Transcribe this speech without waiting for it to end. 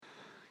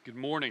Good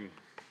morning.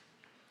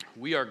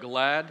 We are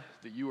glad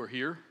that you are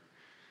here.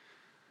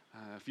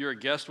 If you're a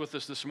guest with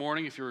us this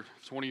morning, if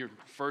it's one of your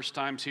first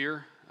times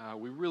here,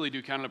 we really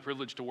do count it a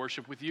privilege to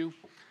worship with you.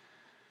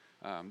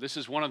 This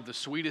is one of the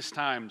sweetest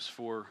times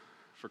for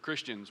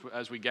Christians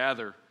as we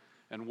gather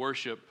and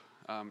worship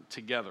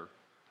together.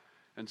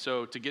 And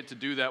so to get to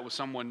do that with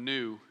someone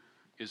new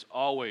is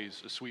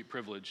always a sweet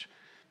privilege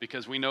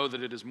because we know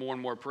that it is more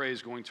and more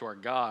praise going to our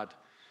God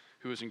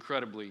who is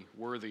incredibly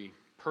worthy,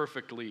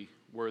 perfectly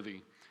worthy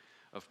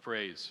of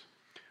praise.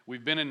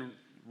 We've been in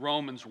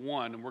Romans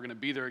 1, and we're going to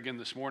be there again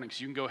this morning,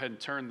 so you can go ahead and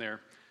turn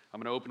there.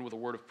 I'm going to open with a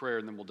word of prayer,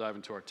 and then we'll dive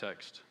into our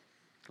text.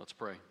 Let's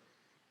pray.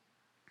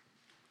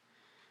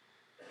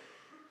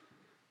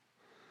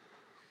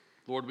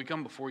 Lord, we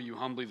come before you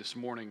humbly this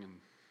morning, and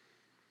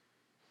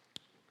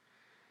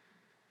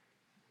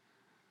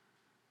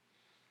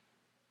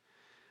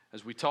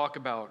as we talk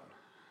about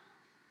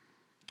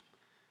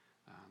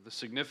the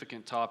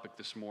significant topic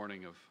this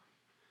morning of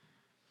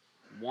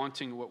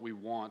wanting what we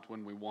want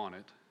when we want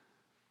it,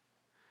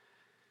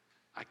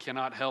 I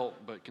cannot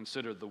help but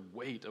consider the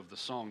weight of the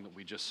song that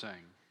we just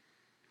sang.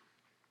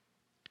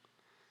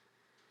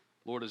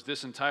 Lord, as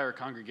this entire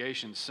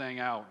congregation sang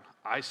out,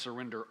 "I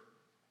surrender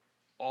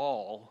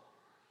all,"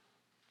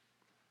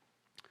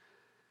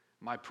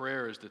 my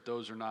prayer is that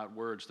those are not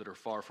words that are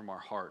far from our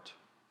heart.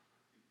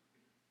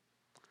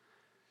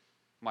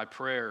 My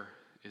prayer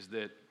is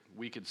that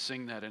we could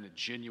sing that in a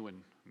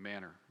genuine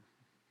manner.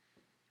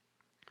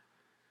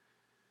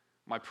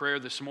 My prayer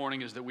this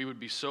morning is that we would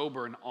be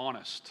sober and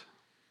honest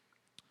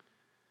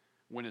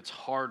when it's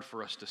hard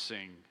for us to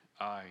sing,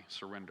 "I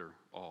surrender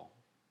all."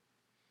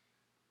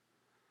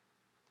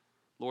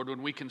 Lord,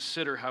 when we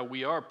consider how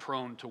we are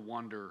prone to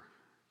wander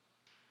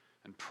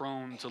and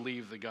prone to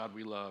leave the God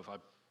we love, I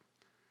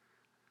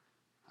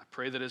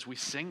pray that as we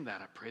sing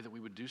that, I pray that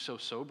we would do so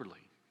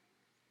soberly.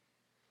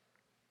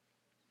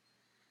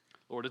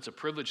 Lord, it's a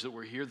privilege that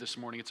we're here this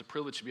morning. It's a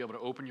privilege to be able to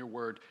open your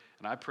word,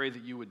 and I pray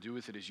that you would do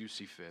with it as you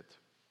see fit.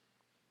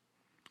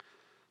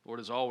 Lord,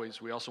 as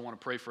always, we also want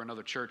to pray for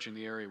another church in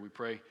the area. We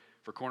pray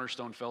for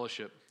Cornerstone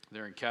Fellowship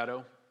there in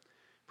Caddo.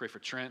 Pray for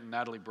Trent and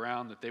Natalie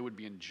Brown, that they would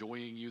be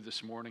enjoying you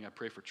this morning. I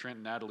pray for Trent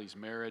and Natalie's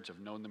marriage.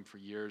 I've known them for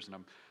years, and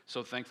I'm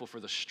so thankful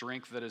for the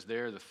strength that is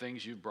there, the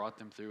things you've brought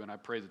them through, and I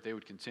pray that they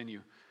would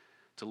continue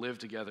to live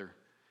together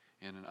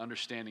in an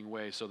understanding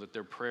way so that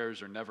their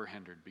prayers are never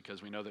hindered,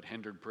 because we know that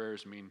hindered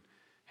prayers mean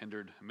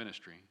hindered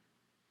ministry.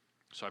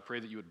 So I pray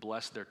that you would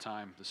bless their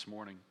time this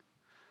morning.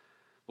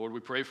 Lord, we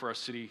pray for our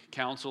city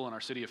council and our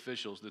city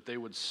officials, that they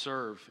would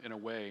serve in a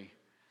way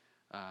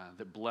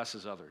that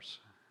blesses others,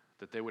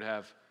 that they would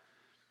have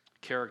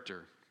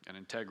character and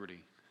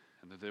integrity,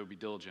 and that they would be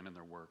diligent in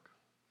their work.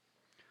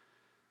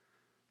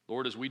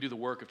 Lord, as we do the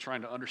work of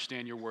trying to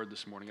understand your word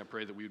this morning, I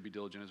pray that we would be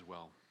diligent as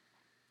well.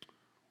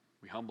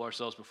 We humble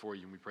ourselves before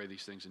you, and we pray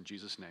these things in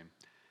Jesus' name.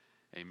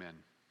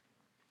 Amen.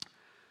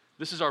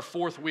 This is our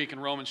fourth week in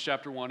Romans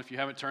chapter 1. If you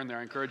haven't turned there,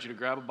 I encourage you to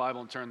grab a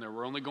Bible and turn there.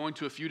 We're only going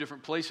to a few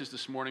different places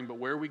this morning, but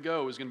where we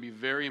go is going to be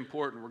very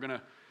important. We're going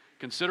to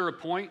consider a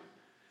point,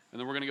 and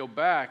then we're going to go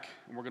back,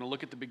 and we're going to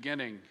look at the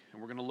beginning,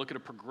 and we're going to look at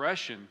a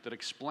progression that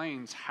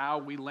explains how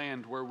we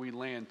land where we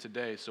land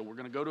today. So we're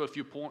going to go to a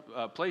few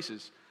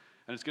places,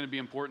 and it's going to be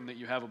important that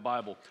you have a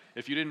Bible.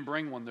 If you didn't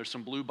bring one, there's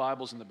some blue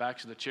Bibles in the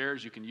backs of the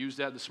chairs. You can use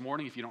that this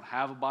morning. If you don't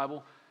have a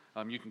Bible,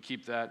 you can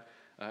keep that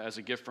as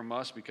a gift from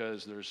us,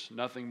 because there's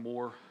nothing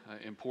more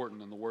important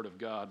than the Word of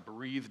God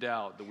breathed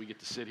out that we get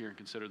to sit here and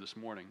consider this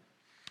morning.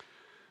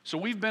 So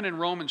we've been in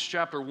Romans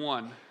chapter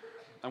 1,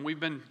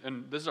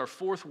 and this is our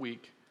fourth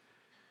week,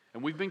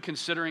 and we've been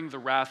considering the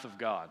wrath of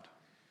God.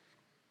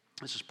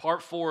 This is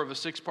part 4 of a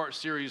 6-part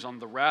series on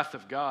the wrath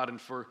of God,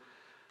 and for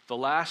the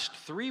last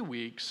 3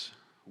 weeks,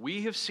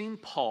 we have seen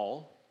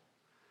Paul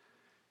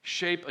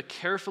shape a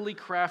carefully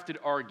crafted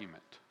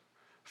argument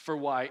for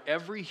why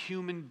every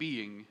human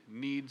being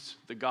needs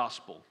the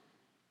gospel.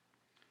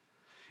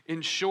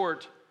 In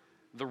short,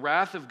 the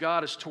wrath of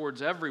God is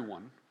towards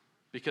everyone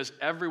because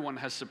everyone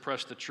has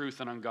suppressed the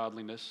truth in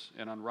ungodliness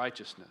and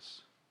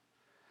unrighteousness.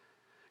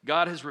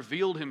 God has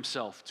revealed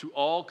himself to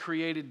all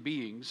created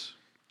beings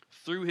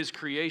through his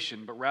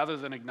creation, but rather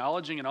than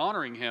acknowledging and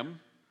honoring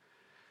him,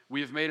 we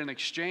have made an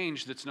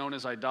exchange that's known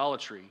as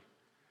idolatry,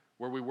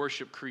 where we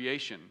worship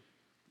creation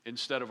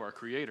instead of our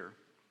Creator.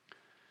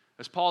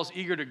 As Paul's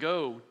eager to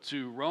go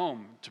to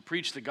Rome to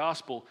preach the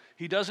gospel,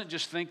 he doesn't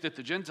just think that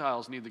the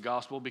Gentiles need the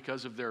gospel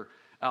because of their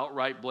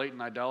outright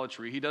blatant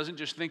idolatry. He doesn't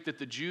just think that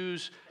the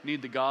Jews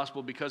need the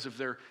gospel because of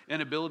their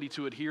inability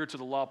to adhere to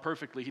the law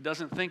perfectly. He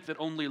doesn't think that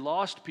only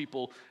lost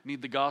people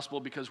need the gospel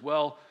because,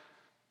 well,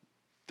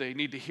 they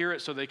need to hear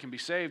it so they can be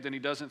saved. And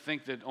he doesn't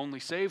think that only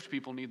saved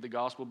people need the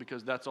gospel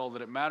because that's all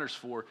that it matters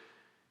for.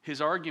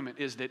 His argument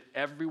is that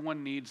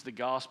everyone needs the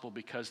gospel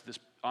because this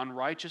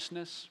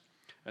unrighteousness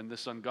and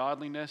this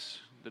ungodliness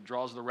that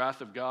draws the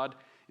wrath of God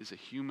is a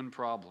human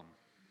problem.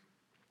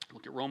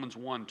 Look at Romans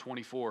 1,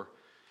 24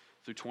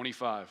 through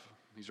 25.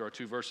 These are our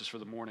 2 verses for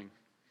the morning.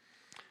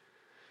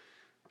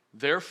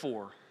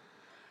 Therefore,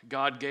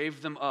 God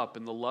gave them up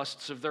in the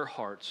lusts of their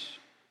hearts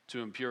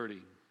to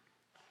impurity,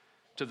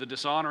 to the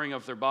dishonoring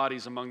of their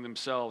bodies among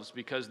themselves,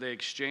 because they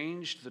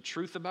exchanged the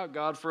truth about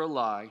God for a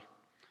lie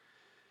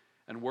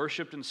and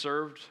worshiped and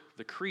served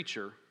the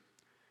creature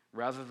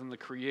rather than the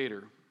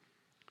Creator,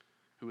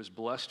 who is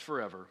blessed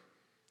forever.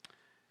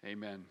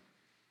 Amen.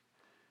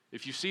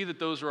 If you see that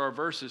those are our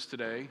verses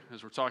today,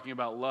 as we're talking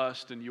about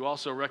lust, and you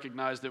also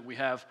recognize that we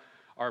have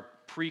our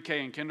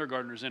pre-K and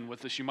kindergartners in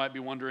with us, you might be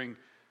wondering,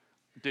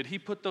 did he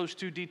put those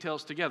two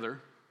details together?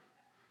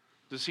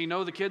 Does he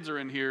know the kids are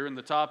in here and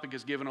the topic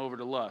is given over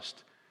to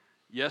lust?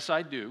 Yes,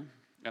 I do,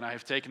 and I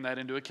have taken that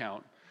into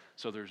account.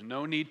 So there's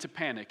no need to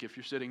panic if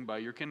you're sitting by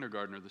your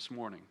kindergartner this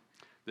morning.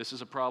 This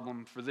is a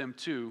problem for them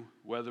too,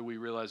 whether we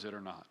realize it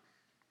or not.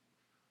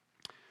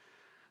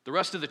 The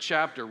rest of the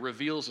chapter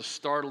reveals a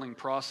startling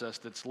process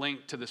that's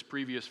linked to this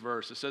previous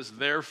verse. It says,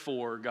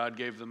 therefore, God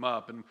gave them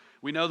up. And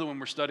we know that when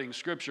we're studying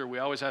Scripture, we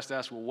always have to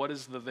ask, well, what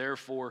is the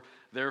therefore?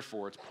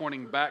 It's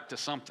pointing back to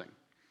something.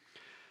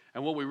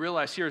 And what we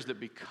realize here is that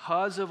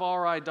because of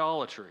our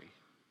idolatry,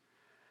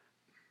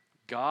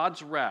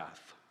 God's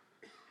wrath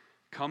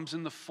comes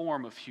in the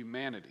form of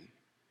humanity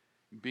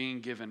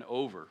being given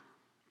over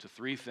to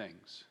three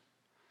things: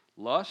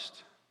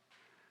 lust,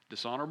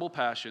 dishonorable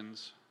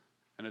passions,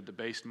 and a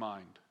debased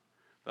mind.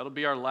 That'll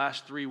be our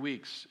last 3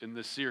 weeks in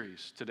this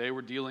series. Today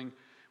we're dealing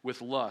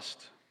with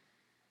lust.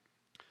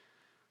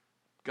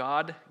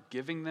 God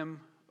giving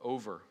them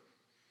over.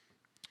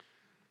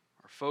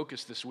 Our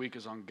focus this week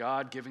is on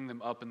God giving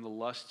them up in the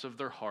lusts of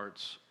their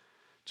hearts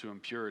to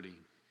impurity.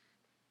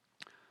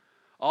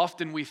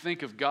 Often we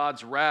think of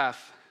God's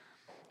wrath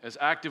as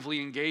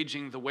actively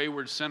engaging the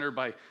wayward sinner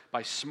by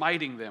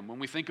smiting them. When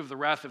we think of the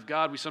wrath of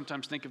God, we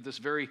sometimes think of this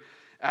very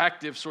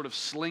active sort of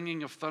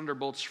slinging of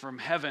thunderbolts from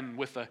heaven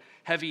with a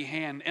heavy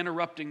hand,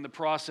 interrupting the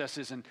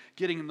processes and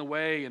getting in the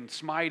way and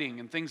smiting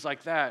and things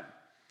like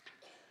that.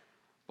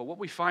 But what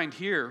we find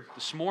here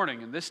this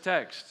morning in this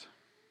text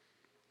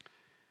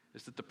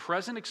is that the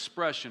present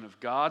expression of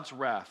God's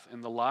wrath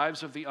in the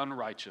lives of the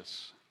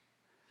unrighteous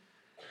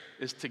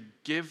is to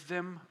give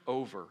them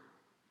over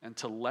and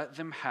to let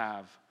them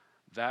have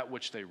that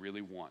which they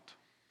really want.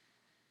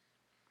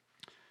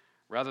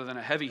 Rather than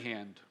a heavy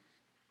hand,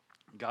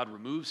 God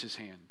removes his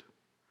hand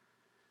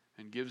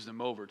and gives them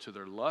over to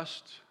their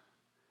lust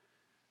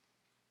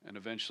and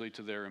eventually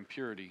to their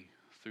impurity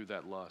through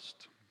that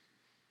lust.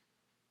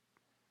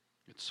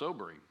 It's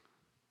sobering.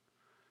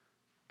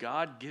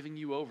 God giving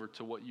you over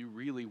to what you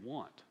really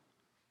want.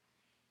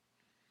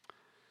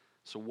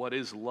 So what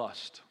is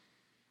lust?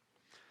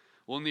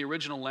 Well, in the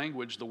original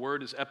language, the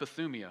word is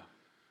epithumia,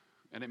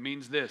 and it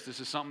means this.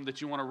 This is something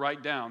that you want to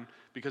write down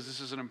because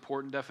this is an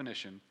important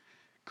definition.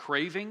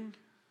 Craving,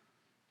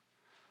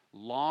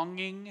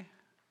 longing,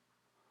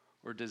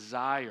 or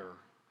desire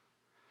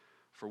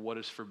for what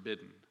is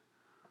forbidden.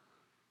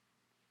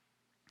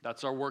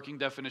 That's our working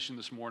definition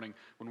this morning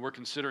when we're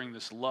considering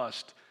this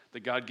lust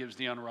that God gives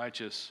the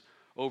unrighteous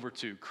over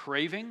to.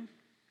 Craving,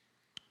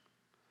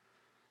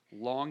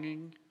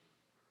 longing,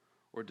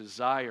 or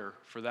desire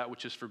for that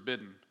which is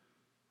forbidden.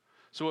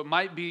 So it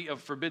might be a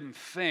forbidden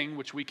thing,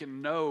 which we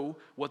can know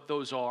what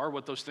those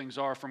things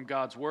are from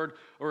God's word,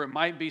 or it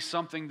might be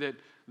something that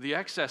the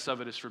excess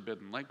of it is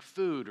forbidden, like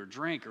food or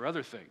drink or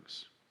other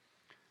things.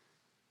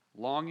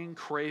 Longing,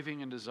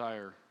 craving, and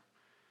desire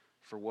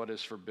for what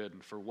is forbidden,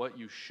 for what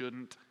you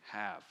shouldn't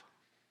have.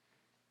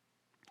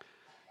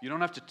 You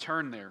don't have to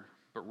turn there,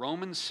 but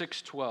Romans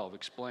 6:12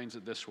 explains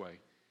it this way.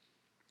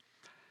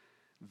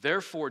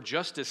 Therefore,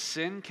 just as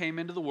sin came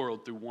into the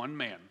world through one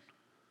man,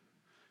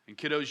 and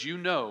kiddos, you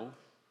know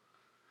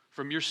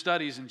from your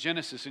studies in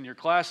Genesis in your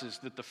classes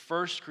that the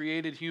first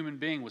created human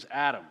being was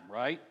Adam,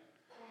 right?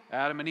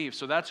 Adam and Eve.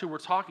 So that's who we're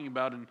talking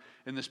about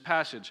in this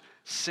passage.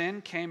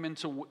 Sin came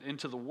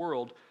into the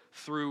world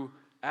through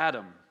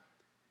Adam,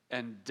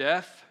 and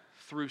death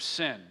through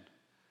sin.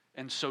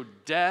 And so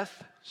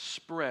death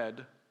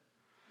spread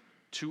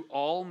to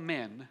all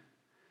men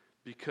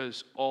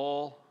because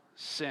all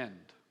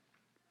sinned.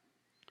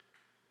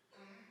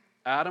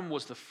 Adam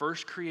was the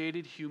first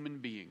created human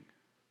being.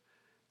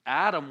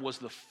 Adam was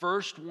the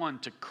first one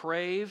to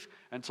crave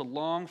and to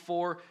long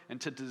for and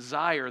to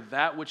desire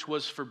that which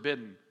was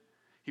forbidden.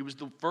 He was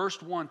the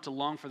first one to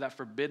long for that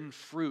forbidden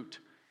fruit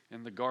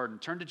in the garden.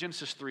 Turn to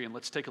Genesis 3 and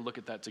let's take a look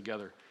at that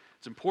together.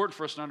 It's important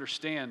for us to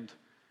understand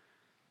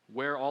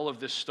where all of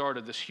this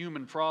started, this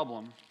human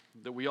problem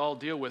that we all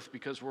deal with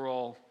because we're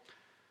all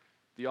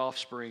the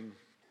offspring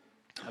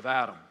of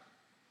Adam.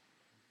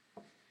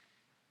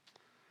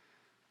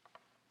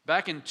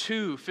 Back in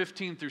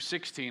 2:15 through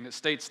 16, it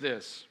states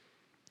this.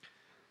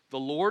 The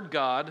Lord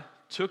God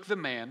took the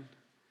man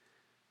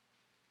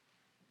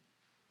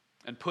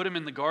and put him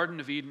in the Garden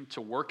of Eden to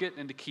work it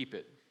and to keep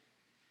it.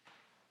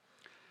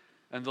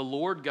 And the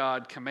Lord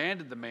God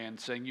commanded the man,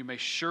 saying, you may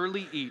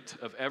surely eat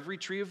of every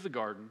tree of the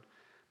garden,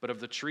 but of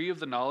the tree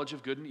of the knowledge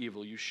of good and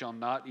evil you shall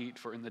not eat,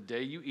 for in the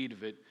day you eat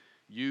of it,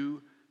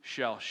 you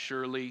shall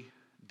surely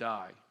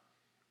die.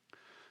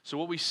 So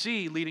what we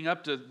see leading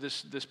up to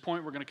this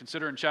point we're going to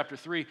consider in chapter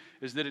 3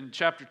 is that in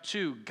chapter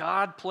 2,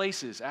 God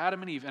places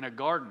Adam and Eve in a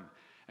garden,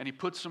 and he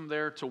puts them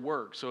there to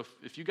work. So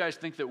if you guys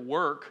think that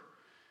work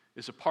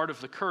is a part of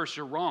the curse,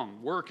 you're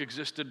wrong. Work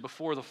existed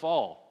before the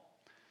fall.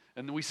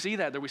 And we see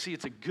that there. We see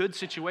it's a good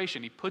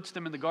situation. He puts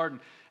them in the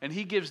garden, and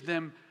he gives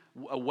them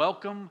a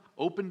welcome,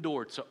 open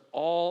door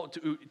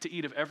to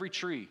eat of every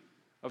tree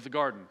of the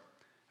garden,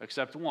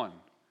 except one,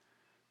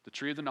 the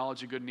tree of the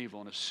knowledge of good and evil.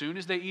 And as soon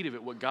as they eat of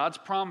it, what God's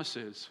promise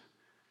is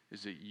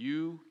that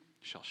you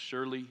shall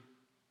surely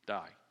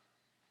die.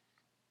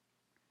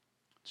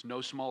 It's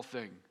no small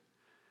thing.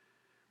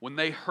 When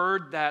they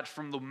heard that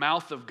from the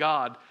mouth of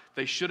God,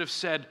 they should have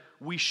said,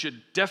 we should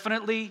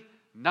definitely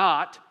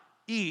not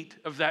eat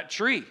of that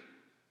tree.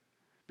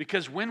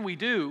 Because when we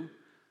do,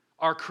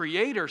 our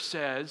Creator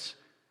says,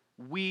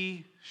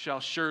 we shall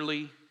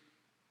surely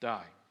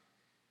die.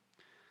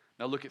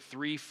 Now look at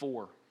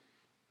 3:4.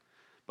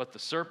 But the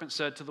serpent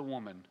said to the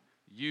woman,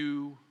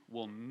 you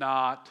will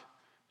not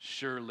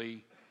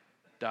surely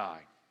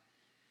die.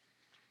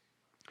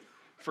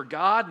 For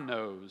God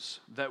knows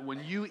that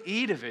when you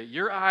eat of it,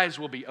 your eyes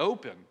will be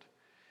opened,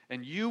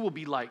 and you will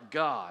be like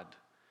God,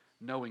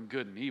 knowing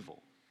good and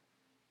evil.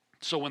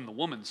 So when the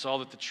woman saw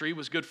that the tree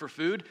was good for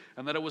food,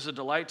 and that it was a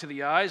delight to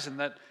the eyes, and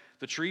that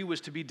the tree was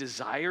to be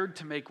desired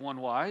to make one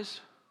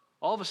wise,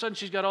 all of a sudden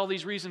she's got all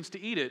these reasons to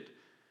eat it,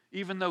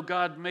 even though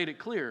God made it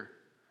clear.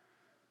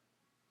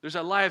 There's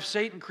that lie of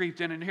Satan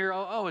creeped in and here,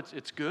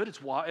 it's good,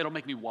 it'll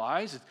make me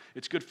wise,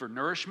 it's good for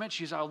nourishment.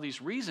 She's all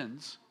these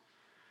reasons.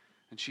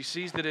 And she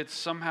sees that it's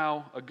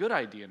somehow a good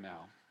idea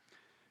now.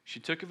 She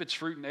took of its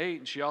fruit and ate,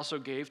 and she also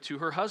gave to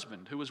her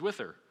husband who was with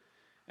her,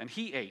 and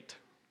he ate.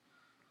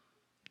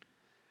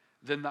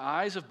 Then the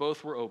eyes of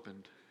both were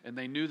opened, and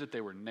they knew that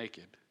they were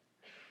naked.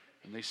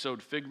 And they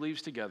sewed fig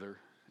leaves together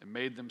and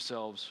made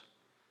themselves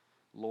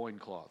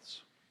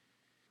loincloths.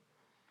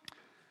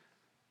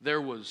 There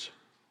was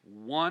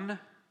one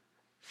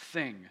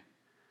thing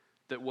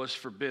that was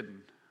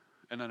forbidden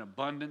and an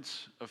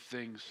abundance of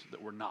things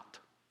that were not.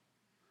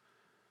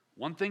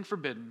 One thing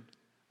forbidden,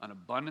 an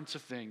abundance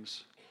of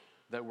things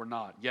that were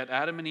not. Yet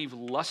Adam and Eve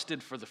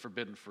lusted for the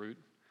forbidden fruit,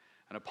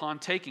 and upon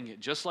taking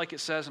it, just like it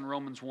says in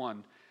Romans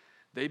 1,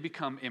 they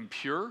become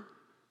impure,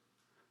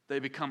 they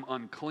become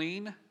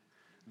unclean,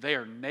 they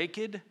are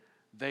naked,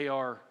 they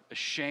are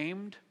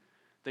ashamed,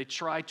 they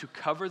try to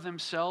cover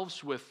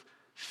themselves with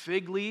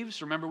fig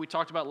leaves. Remember we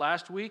talked about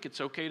last week,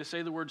 it's okay to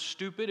say the word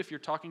stupid if you're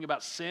talking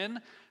about sin.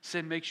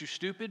 Sin makes you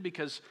stupid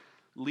because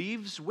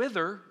leaves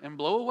wither and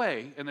blow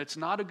away, and it's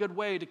not a good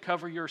way to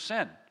cover your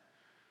sin.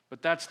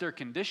 But that's their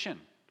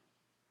condition.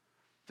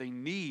 They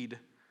need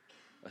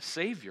a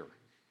Savior.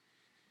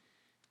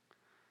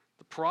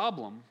 The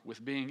problem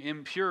with being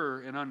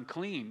impure and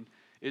unclean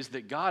is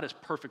that God is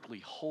perfectly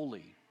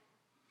holy.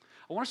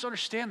 I want us to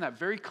understand that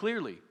very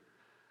clearly.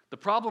 The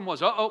problem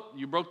was,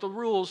 you broke the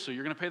rules, so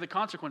you're going to pay the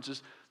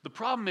consequences. The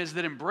problem is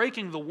that in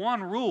breaking the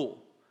one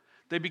rule,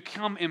 they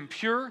become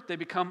impure, they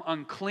become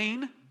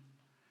unclean,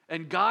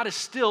 and God is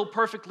still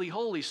perfectly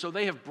holy. So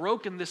they have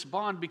broken this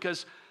bond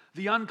because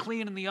the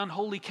unclean and the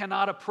unholy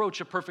cannot approach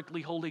a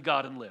perfectly holy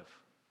God and live.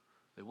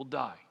 They will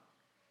die.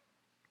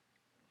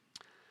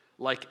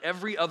 Like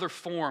every other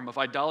form of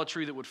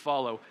idolatry that would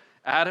follow,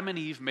 Adam and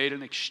Eve made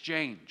an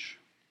exchange,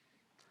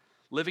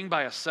 living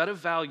by a set of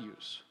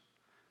values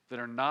that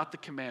are not the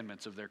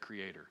commandments of their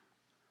Creator.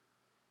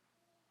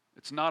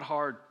 It's not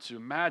hard to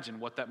imagine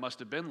what that must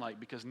have been like,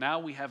 because now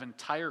we have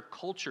entire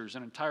cultures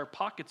and entire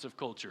pockets of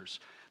cultures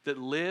that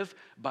live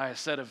by a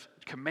set of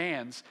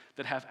commands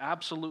that have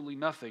absolutely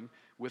nothing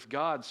with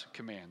God's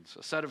commands,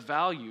 a set of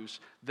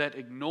values that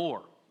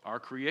ignore our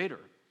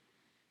Creator.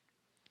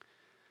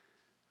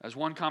 As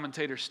one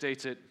commentator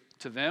states it,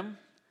 to them,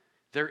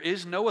 there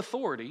is no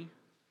authority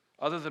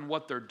other than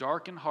what their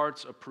darkened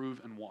hearts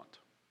approve and want.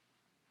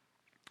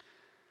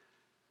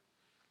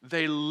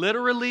 They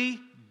literally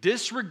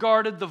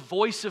disregarded the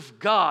voice of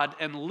God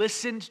and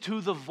listened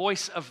to the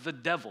voice of the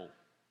devil.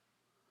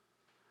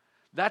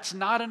 That's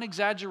not an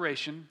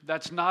exaggeration.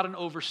 That's not an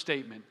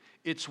overstatement.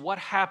 It's what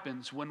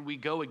happens when we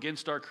go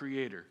against our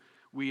Creator.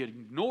 We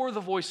ignore the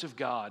voice of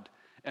God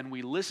and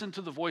we listen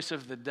to the voice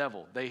of the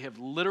devil. They have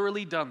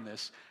literally done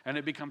this, and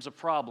it becomes a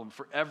problem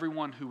for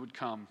everyone who would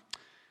come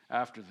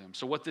after them.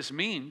 So what this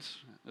means,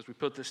 as we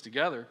put this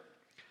together,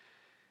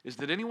 is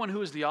that anyone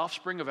who is the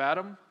offspring of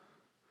Adam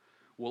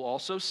will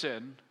also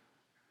sin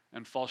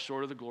and fall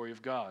short of the glory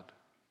of God.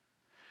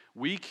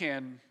 We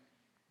can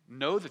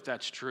know that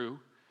that's true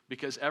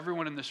because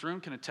everyone in this room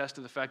can attest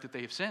to the fact that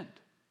they have sinned.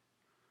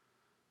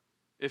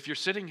 If you're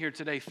sitting here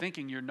today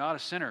thinking you're not a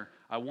sinner,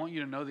 I want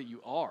you to know that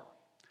you are.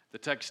 The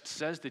text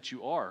says that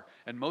you are.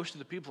 And most of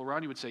the people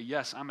around you would say,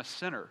 yes, I'm a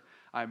sinner.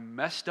 I'm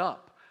messed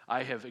up.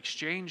 I have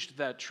exchanged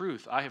that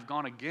truth. I have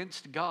gone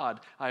against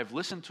God. I have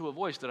listened to a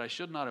voice that I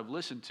should not have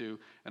listened to,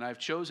 and I've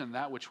chosen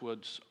that which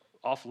was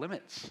off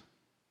limits.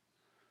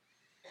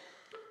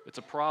 It's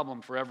a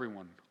problem for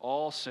everyone.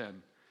 All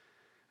sin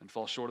and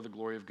fall short of the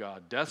glory of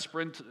God.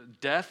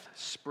 Death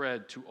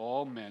spread to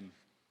all men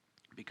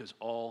because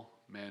all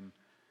men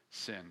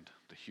sinned.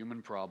 The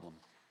human problem.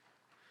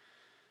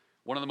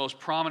 One of the most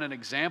prominent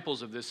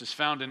examples of this is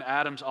found in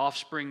Adam's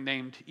offspring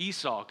named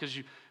Esau, because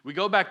we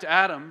go back to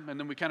Adam, and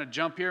then we kind of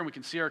jump here and we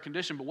can see our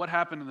condition, but what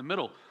happened in the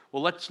middle?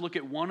 Well, let's look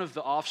at one of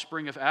the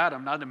offspring of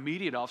Adam, not an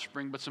immediate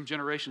offspring, but some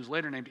generations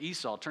later, named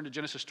Esau. Turn to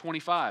Genesis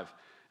 25.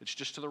 It's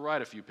just to the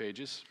right a few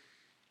pages.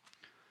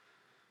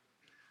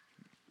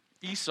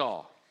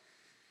 Esau.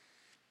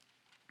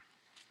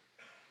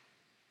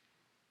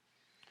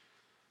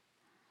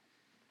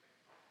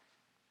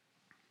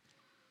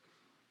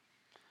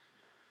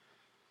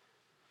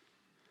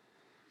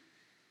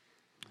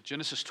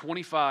 Genesis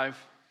 25,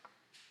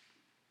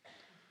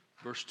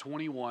 verse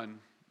 21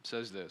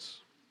 says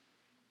this.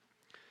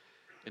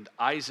 And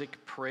Isaac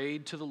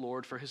prayed to the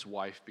Lord for his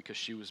wife because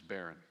she was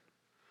barren.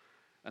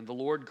 And the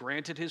Lord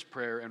granted his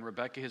prayer, and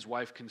Rebekah his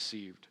wife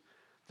conceived.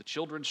 The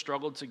children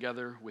struggled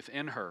together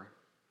within her,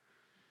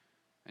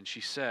 and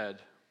she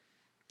said,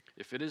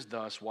 if it is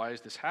thus, why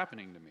is this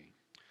happening to me?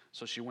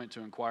 So she went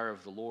to inquire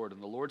of the Lord.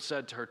 And the Lord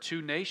said to her,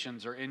 2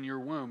 nations are in your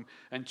womb,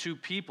 and 2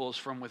 peoples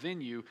from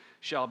within you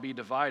shall be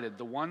divided.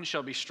 The one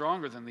shall be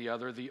stronger than the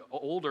other. The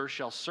older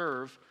shall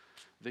serve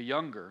the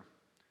younger.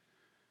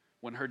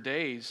 When her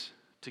days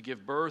to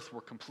give birth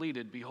were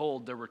completed,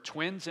 behold, there were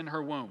twins in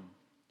her womb.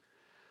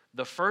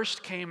 The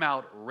first came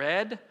out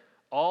red,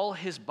 all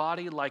his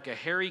body like a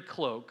hairy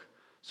cloak,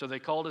 so they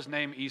called his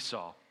name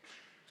Esau.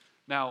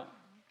 Now,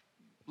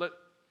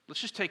 let's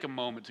just take a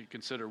moment to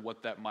consider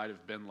what that might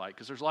have been like,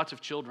 because there's lots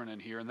of children in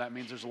here, and that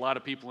means there's a lot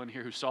of people in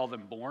here who saw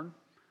them born.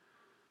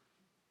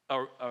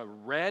 A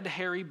red,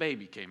 hairy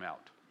baby came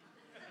out.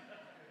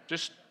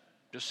 Just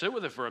sit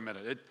with it for a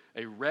minute.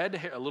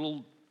 A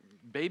little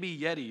baby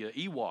Yeti, an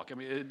Ewok, I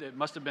mean, it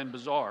must have been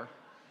bizarre,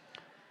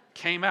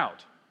 came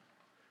out.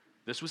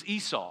 This was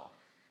Esau.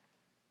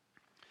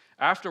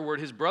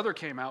 Afterward, his brother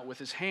came out with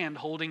his hand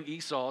holding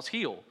Esau's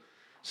heel,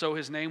 so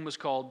his name was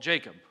called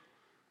Jacob.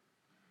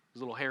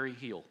 His little hairy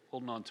heel,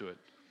 holding on to it.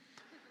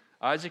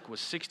 Isaac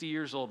was 60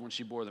 years old when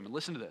she bore them. And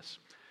listen to this.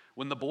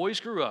 When the boys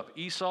grew up,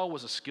 Esau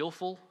was a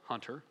skillful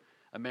hunter,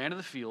 a man of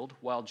the field,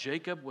 while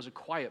Jacob was a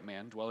quiet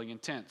man dwelling in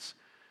tents.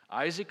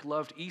 Isaac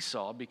loved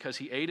Esau because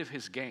he ate of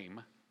his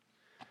game,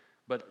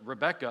 but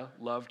Rebekah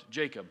loved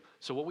Jacob.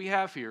 So what we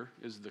have here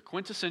is the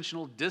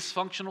quintessential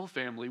dysfunctional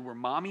family where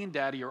mommy and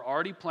daddy are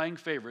already playing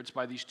favorites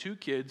by these 2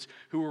 kids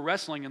who were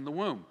wrestling in the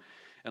womb.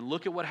 And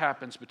look at what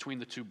happens between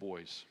the 2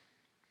 boys.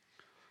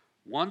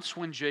 Once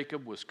when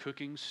Jacob was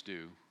cooking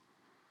stew,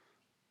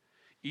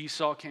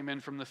 Esau came in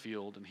from the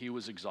field, and he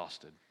was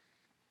exhausted.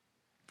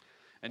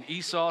 And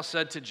Esau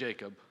said to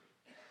Jacob,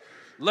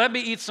 let me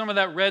eat some of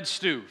that red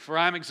stew, for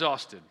I'm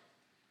exhausted.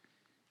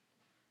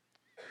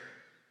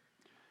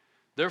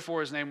 Therefore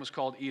his name was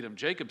called Edom.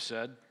 Jacob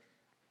said,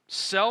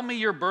 sell me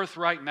your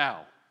birthright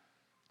now.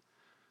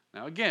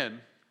 Now again,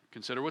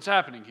 consider what's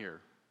happening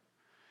here.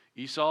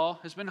 Esau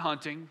has been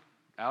hunting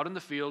out in the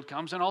field,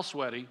 comes in all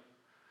sweaty.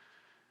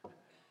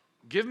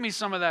 Give me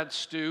some of that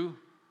stew.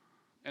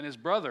 And his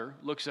brother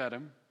looks at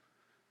him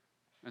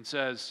and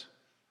says,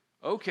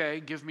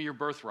 okay, give me your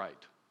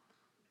birthright.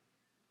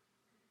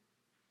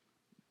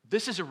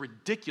 This is a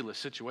ridiculous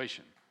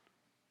situation.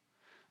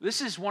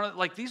 This is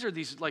these are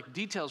these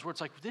details where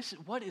it's like,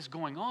 what is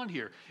going on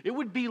here? It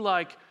would be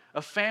like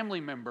a family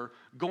member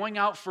going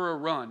out for a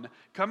run,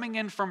 coming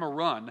in from a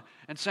run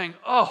and saying,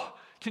 oh,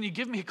 can you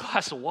give me a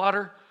glass of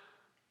water?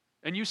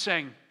 And you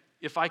saying,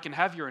 if I can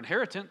have your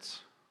inheritance.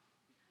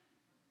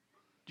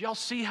 Do y'all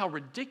see how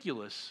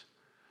ridiculous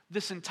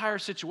this entire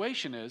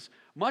situation is?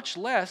 Much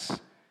less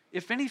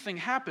if anything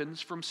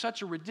happens from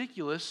such a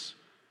ridiculous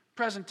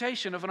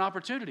presentation of an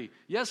opportunity.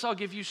 Yes, I'll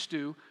give you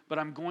stew, but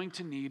I'm going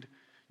to need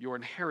your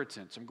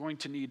inheritance. I'm going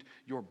to need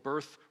your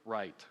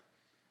birthright.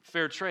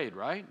 Fair trade,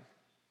 right?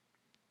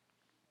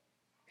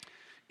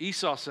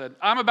 Esau said,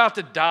 I'm about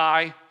to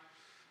die.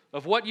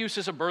 Of what use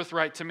is a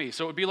birthright to me?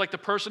 So it would be like the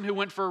person who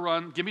went for a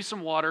run, give me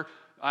some water,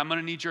 I'm going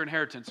to need your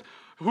inheritance.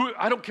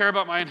 I don't care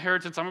about my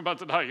inheritance, I'm about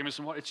to die, give me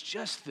some water. It's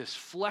just this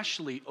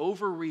fleshly,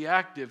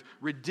 overreactive,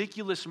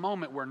 ridiculous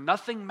moment where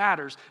nothing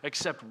matters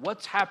except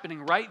what's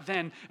happening right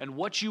then and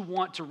what you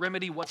want to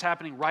remedy what's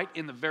happening right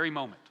in the very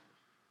moment.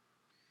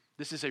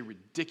 This is a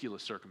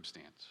ridiculous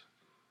circumstance.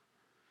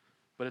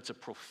 But it's a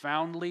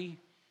profoundly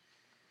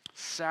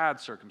sad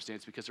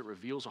circumstance because it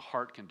reveals a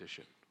heart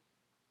condition.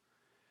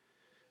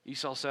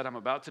 Esau said, I'm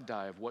about to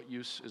die. Of what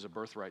use is a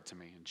birthright to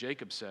me? And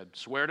Jacob said,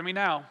 swear to me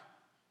now.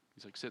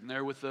 He's like sitting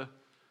there with the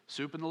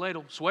soup in the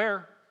ladle.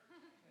 Swear.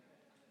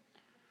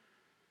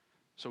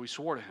 So he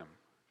swore to him,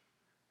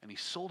 and he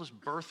sold his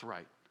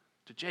birthright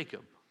to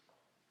Jacob.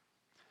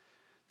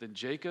 Then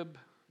Jacob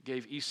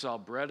gave Esau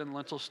bread and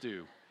lentil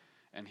stew,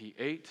 and he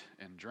ate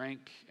and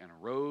drank and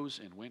arose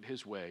and went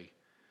his way.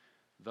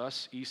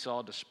 Thus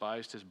Esau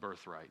despised his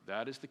birthright.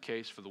 That is the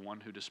case for the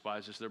one who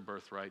despises their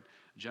birthright.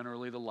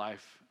 Generally, the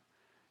life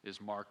is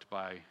marked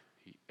by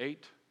he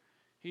ate,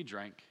 he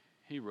drank,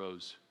 he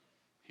rose,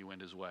 he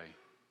went his way.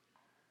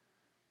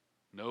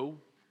 No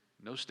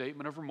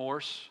statement of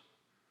remorse,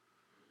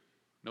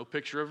 no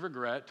picture of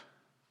regret.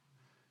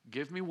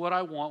 Give me what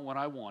I want when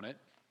I want it.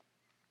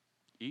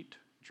 Eat,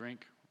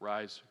 drink,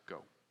 rise,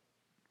 go.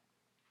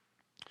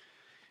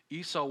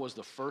 Esau was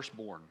the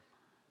firstborn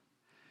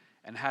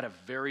and had a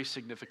very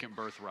significant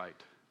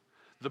birthright.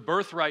 The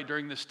birthright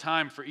during this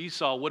time for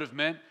Esau would have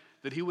meant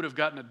that he would have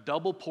gotten a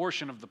double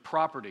portion of the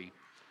property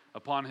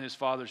upon his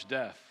father's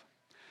death.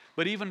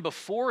 But even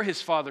before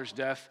his father's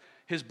death,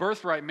 his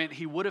birthright meant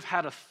he would have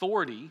had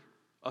authority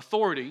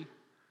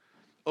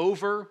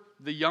over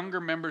the younger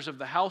members of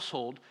the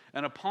household,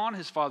 and upon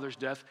his father's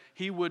death,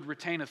 he would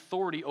retain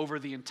authority over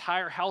the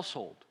entire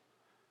household.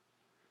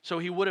 So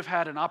he would have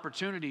had an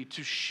opportunity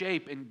to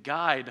shape and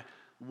guide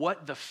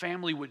what the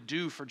family would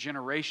do for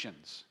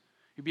generations.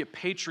 He'd be a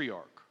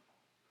patriarch.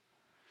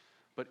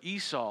 But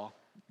Esau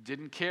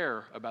didn't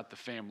care about the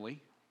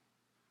family.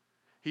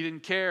 He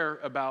didn't care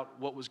about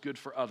what was good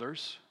for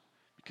others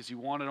because he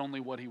wanted only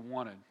what he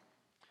wanted.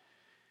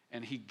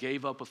 And he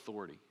gave up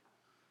authority.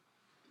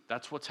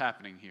 That's what's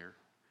happening here.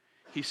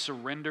 He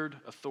surrendered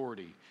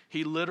authority.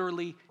 He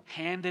literally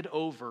handed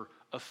over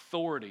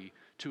authority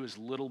to his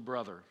little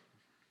brother.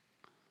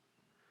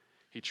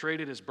 He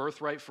traded his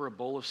birthright for a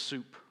bowl of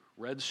soup,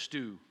 red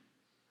stew.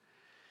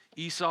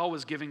 Esau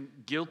was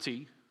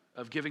guilty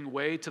of giving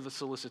way to the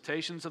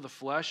solicitations of the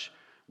flesh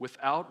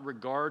without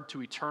regard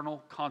to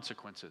eternal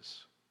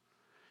consequences.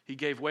 He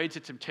gave way to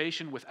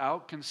temptation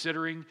without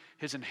considering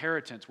his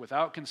inheritance,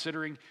 without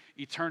considering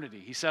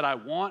eternity. He said, I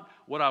want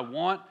what I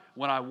want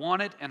when I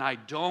want it, and I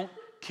don't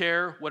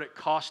care what it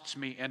costs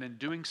me. And in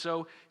doing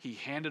so, he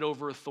handed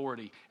over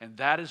authority. And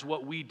that is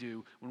what we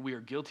do when we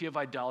are guilty of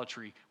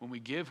idolatry, when we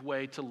give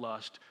way to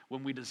lust,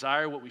 when we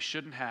desire what we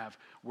shouldn't have.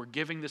 We're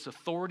giving this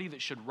authority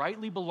that should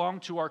rightly belong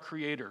to our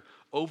Creator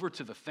over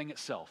to the thing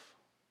itself.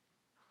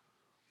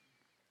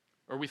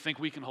 Or we think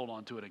we can hold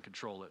on to it and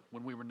control it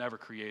when we were never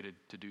created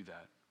to do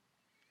that.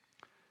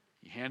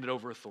 He handed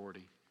over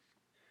authority.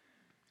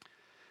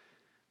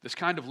 This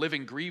kind of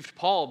living grieved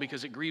Paul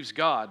because it grieves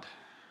God.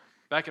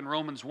 Back in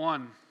Romans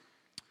 1,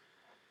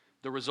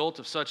 the result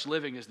of such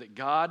living is that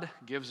God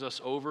gives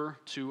us over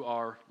to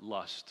our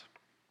lust.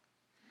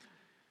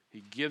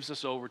 He gives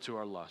us over to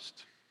our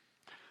lust.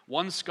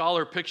 One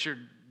scholar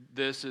pictured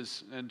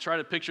this and try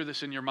to picture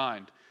this in your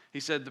mind.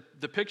 He said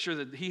the picture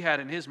that he had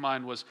in his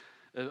mind was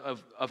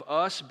of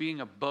us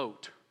being a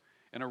boat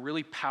in a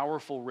really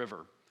powerful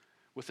river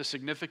with a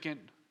significant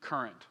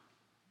current,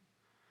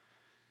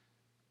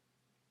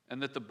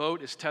 and that the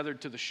boat is tethered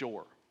to the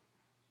shore.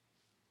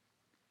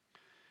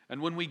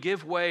 And when we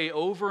give way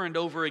over and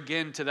over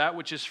again to that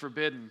which is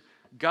forbidden,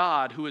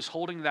 God, who is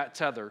holding that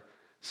tether,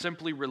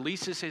 simply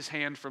releases his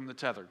hand from the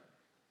tether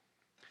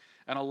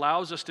and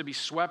allows us to be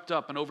swept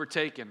up and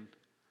overtaken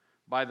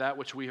by that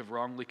which we have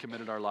wrongly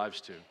committed our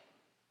lives to.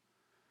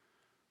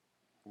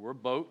 We're a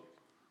boat,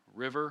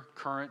 river,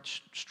 current,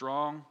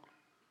 strong,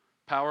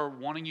 power,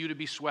 wanting you to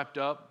be swept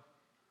up.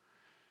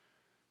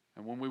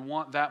 And when we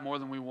want that more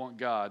than we want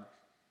God,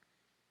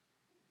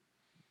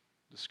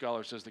 the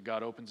scholar says that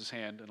God opens his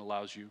hand and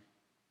allows you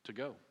to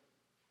go.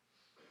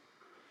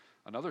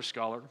 Another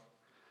scholar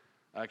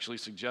actually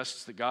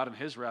suggests that God in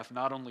his wrath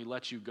not only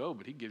lets you go,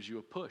 but he gives you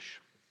a push.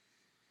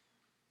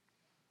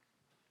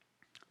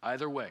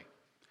 Either way,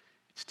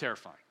 it's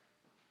terrifying.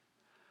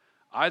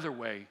 Either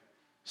way,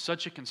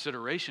 such a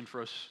consideration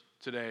for us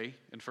today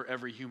and for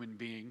every human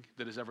being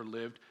that has ever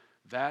lived,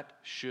 that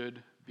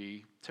should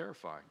be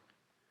terrifying.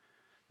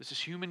 This is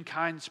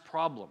humankind's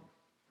problem.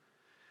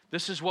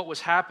 This is what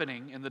was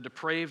happening in the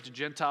depraved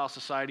Gentile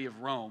society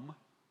of Rome.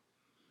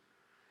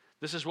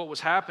 This is what was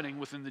happening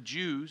within the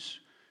Jews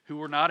who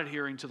were not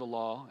adhering to the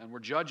law and were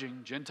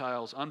judging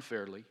Gentiles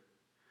unfairly.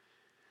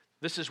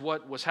 This is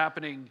what was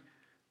happening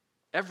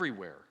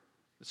everywhere.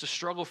 It's a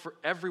struggle for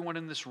everyone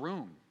in this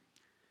room.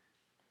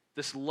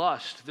 This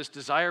lust, this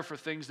desire for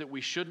things that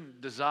we shouldn't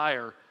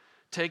desire,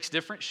 takes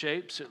different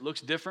shapes. It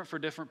looks different for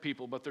different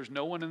people, but there's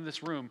no one in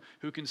this room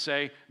who can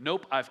say,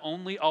 nope, I've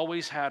only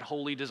always had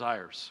holy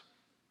desires.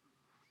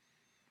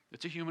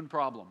 It's a human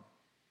problem.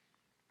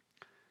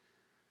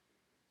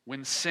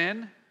 When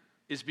sin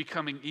is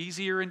becoming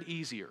easier and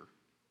easier,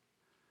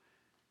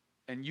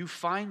 and you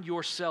find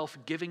yourself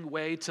giving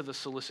way to the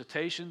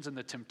solicitations and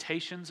the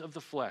temptations of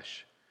the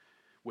flesh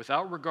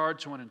without regard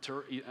to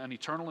an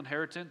eternal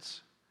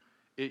inheritance,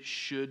 it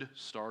should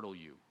startle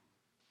you.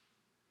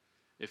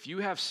 If you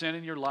have sin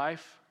in your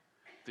life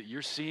that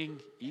you're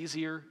seeing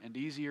easier and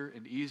easier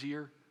and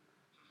easier,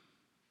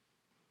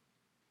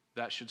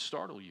 that should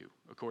startle you,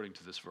 according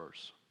to this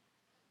verse.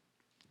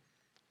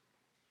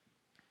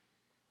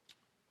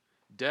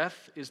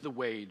 Death is the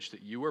wage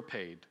that you are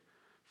paid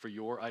for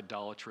your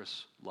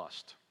idolatrous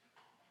lust.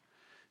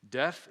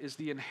 Death is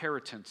the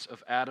inheritance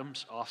of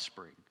Adam's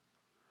offspring.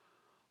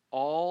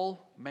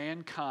 All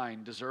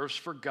mankind deserves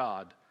for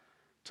God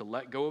to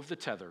let go of the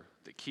tether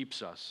that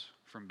keeps us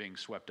from being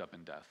swept up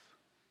in death.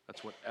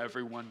 That's what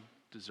everyone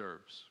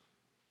deserves.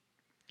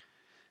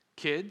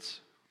 Kids,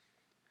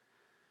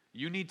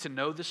 you need to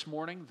know this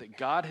morning that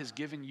God has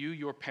given you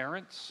your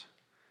parents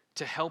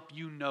to help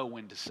you know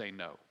when to say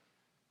no.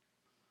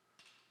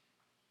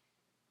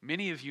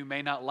 Many of you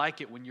may not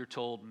like it when you're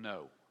told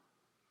no.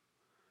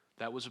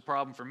 That was a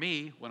problem for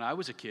me when I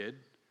was a kid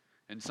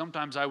And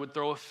sometimes I would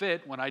throw a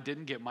fit when I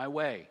didn't get my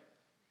way.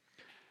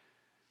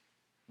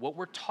 What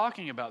we're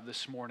talking about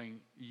this morning,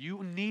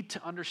 you need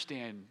to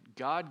understand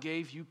God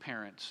gave you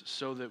parents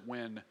so that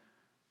when,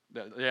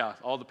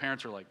 all the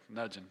parents are like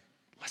nudging,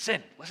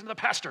 listen to the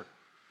pastor.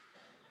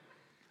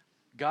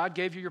 God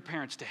gave you your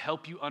parents to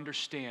help you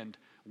understand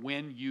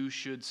when you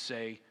should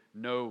say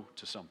no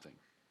to something.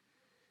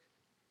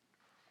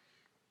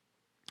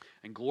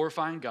 And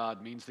glorifying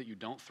God means that you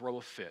don't throw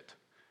a fit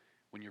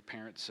when your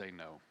parents say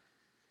no.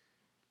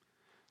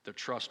 They're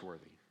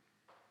trustworthy.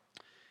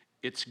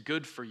 It's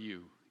good for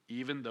you,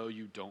 even though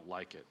you don't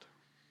like it.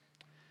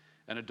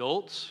 And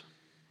adults,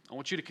 I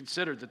want you to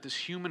consider that this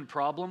human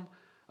problem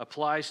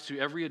applies to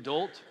every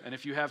adult, and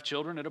if you have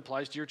children, it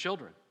applies to your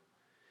children.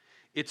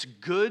 It's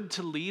good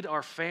to lead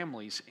our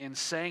families in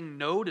saying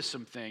no to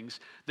some things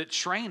that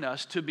train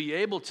us to be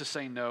able to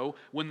say no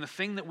when the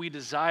thing that we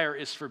desire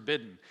is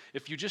forbidden.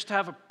 If you just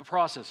have a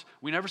process,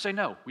 we never say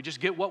no. We just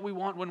get what we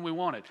want when we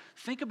want it.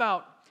 Think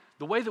about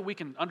the way that we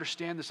can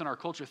understand this in our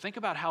culture. Think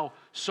about how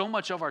so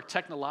much of our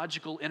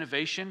technological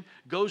innovation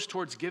goes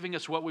towards giving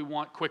us what we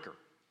want quicker.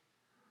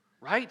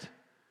 Right?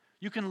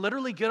 You can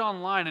literally get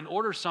online and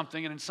order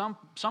something, and in some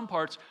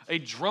parts, a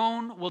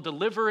drone will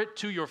deliver it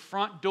to your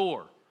front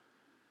door.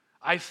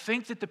 I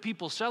think that the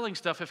people selling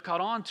stuff have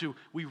caught on to,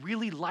 we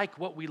really like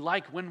what we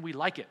like when we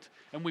like it,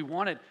 and we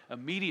want it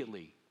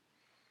immediately.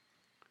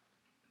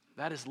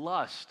 That is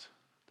lust.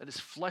 That is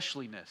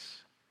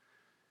fleshliness.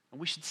 And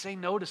we should say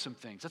no to some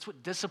things. That's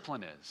what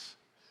discipline is.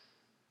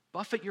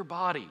 Buffet your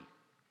body.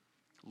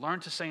 Learn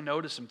to say no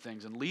to some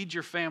things and lead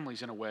your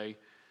families in a way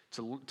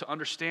to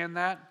understand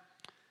that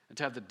and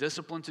to have the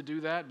discipline to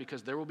do that,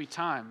 because there will be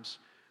times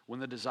when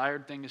the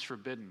desired thing is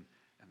forbidden,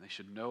 and they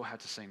should know how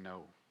to say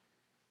no.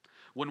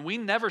 When we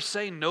never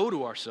say no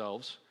to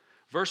ourselves,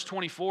 verse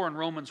 24 in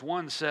Romans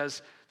 1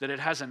 says that it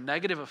has a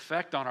negative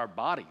effect on our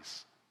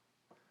bodies.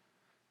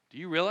 Do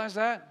you realize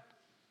that?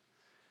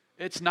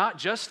 It's not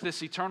just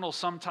this eternal,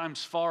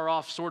 sometimes far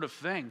off sort of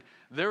thing.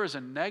 There is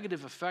a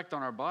negative effect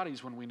on our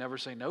bodies when we never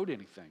say no to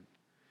anything.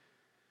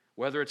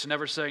 Whether it's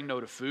never saying no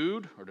to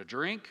food or to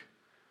drink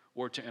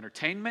or to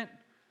entertainment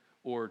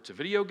or to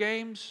video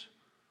games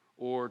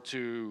or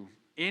to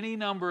any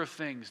number of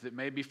things that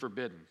may be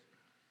forbidden,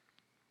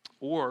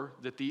 or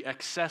that the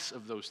excess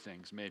of those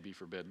things may be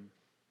forbidden.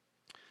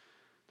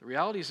 The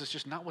reality is it's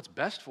just not what's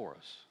best for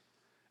us.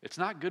 It's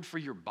not good for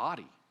your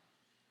body.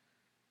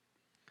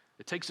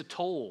 It takes a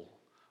toll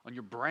on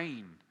your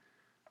brain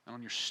and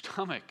on your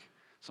stomach,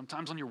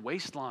 sometimes on your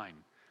waistline,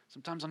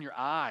 sometimes on your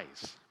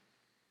eyes.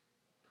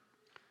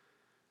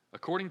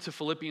 According to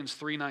Philippians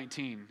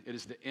 3:19, it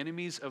is the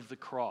enemies of the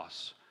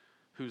cross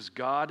whose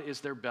God is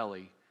their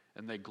belly,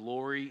 and they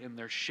glory in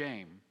their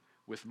shame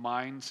with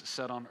minds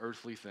set on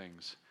earthly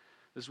things.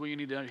 This is what you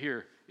need to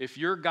hear. If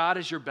your God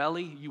is your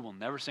belly, you will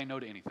never say no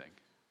to anything.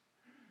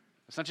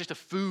 It's not just a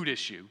food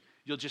issue.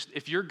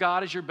 If your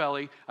God is your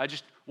belly,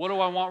 what do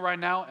I want right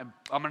now? And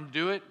I'm going to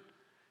do it.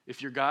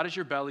 If your God is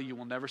your belly, you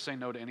will never say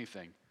no to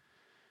anything.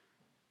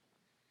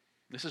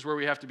 This is where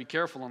we have to be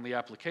careful on the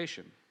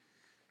application.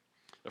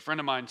 A friend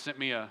of mine sent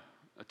me a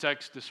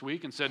text this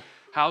week and said,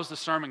 "How's the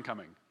sermon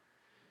coming?"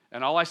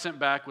 And all I sent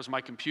back was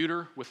my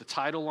computer with a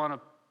title on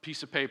a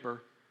piece of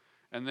paper.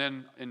 And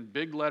then in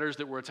big letters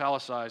that were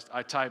italicized,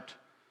 I typed,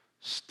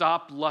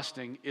 "Stop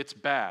lusting, it's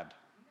bad."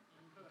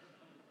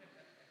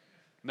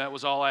 And that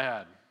was all I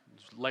had. It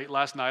was late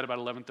last night, about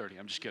 11:30.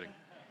 I'm just kidding.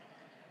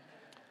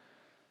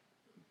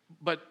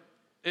 But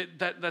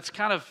that's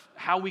kind of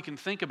how we can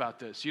think about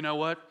this. You know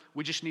what?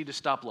 We just need to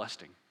stop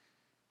lusting.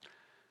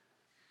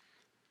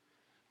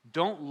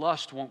 Don't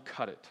lust won't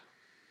cut it.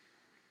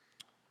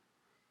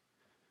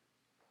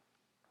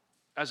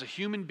 As a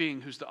human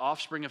being who's the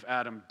offspring of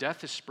Adam,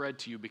 death has spread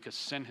to you because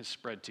sin has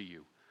spread to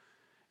you.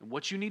 And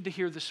what you need to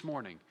hear this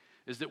morning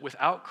is that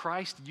without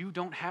Christ, you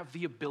don't have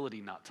the ability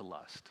not to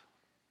lust.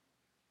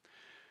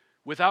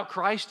 Without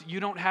Christ, you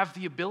don't have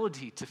the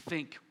ability to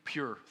think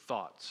pure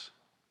thoughts.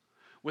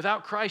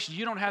 Without Christ,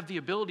 you don't have the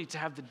ability to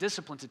have the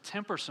discipline to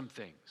temper some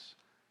things.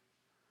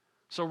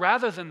 So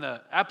rather than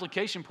the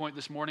application point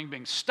this morning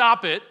being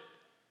stop it,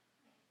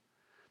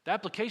 the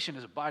application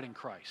is abide in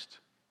Christ.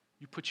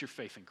 You put your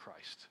faith in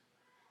Christ.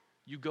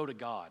 You go to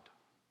God.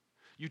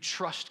 You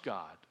trust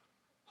God.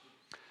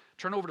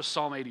 Turn over to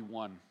Psalm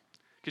 81,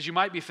 because you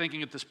might be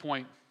thinking at this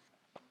point,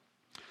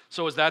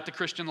 so is that the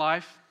Christian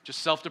life? Just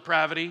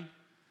self-depravity?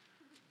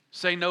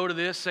 Say no to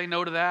this, say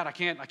no to that. I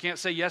can't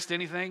say yes to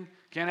anything.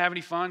 Can't have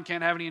any fun,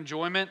 can't have any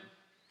enjoyment.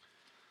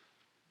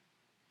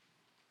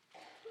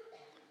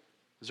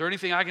 Is there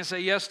anything I can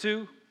say yes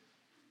to?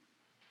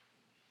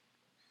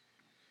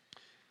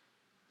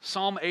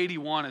 Psalm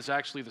 81 is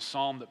actually the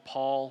psalm that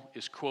Paul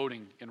is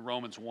quoting in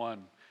Romans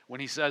 1.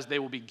 When he says they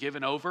will be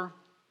given over,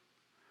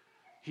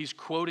 he's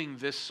quoting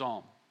this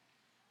psalm.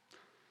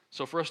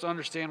 So for us to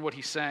understand what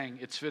he's saying,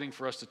 it's fitting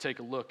for us to take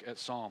a look at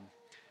Psalm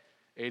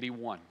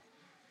 81.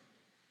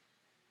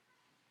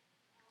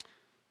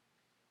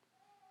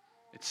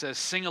 It says,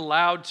 "Sing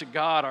aloud to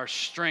God our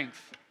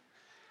strength.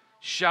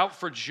 Shout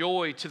for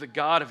joy to the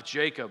God of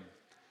Jacob.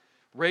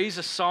 Raise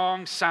a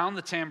song, sound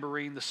the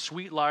tambourine, the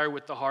sweet lyre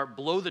with the harp,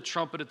 blow the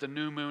trumpet at the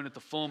new moon, at the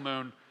full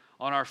moon,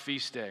 on our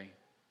feast day.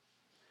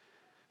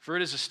 For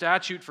it is a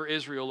statute for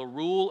Israel, a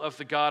rule of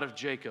the God of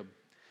Jacob.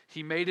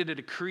 He made it a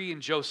decree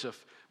in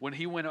Joseph. When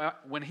he went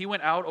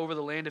out over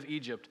the land of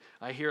Egypt,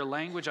 I hear a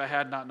language I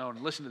had not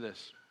known. Listen to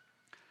this.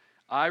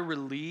 I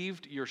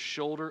relieved your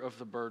shoulder of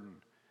the burden.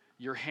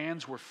 Your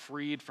hands were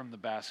freed from the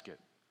basket.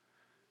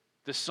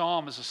 This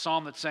psalm is a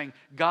psalm that's saying,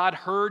 God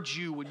heard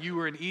you when you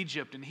were in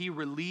Egypt, and he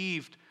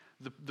relieved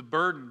the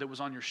burden that was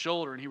on your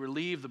shoulder, and he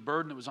relieved the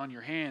burden that was on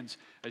your hands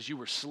as you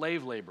were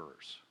slave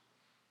laborers.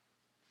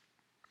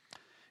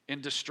 In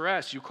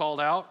distress, you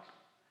called out,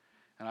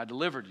 and I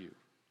delivered you.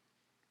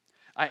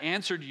 I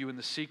answered you in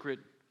the secret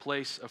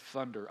place of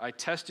thunder. I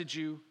tested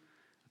you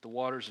at the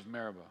waters of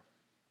Meribah.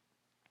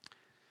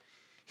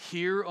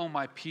 Hear, O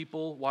my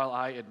people, while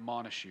I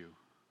admonish you.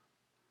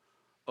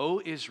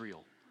 O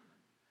Israel,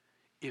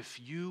 if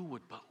you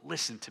would but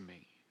listen to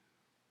me.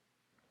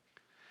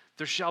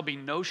 There shall be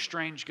no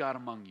strange God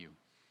among you,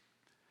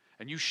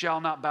 and you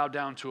shall not bow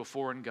down to a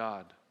foreign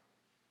god.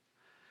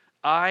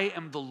 I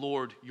am the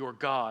Lord your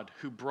God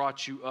who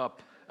brought you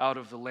up out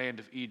of the land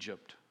of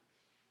Egypt.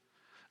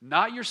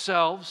 Not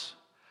yourselves,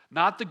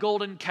 not the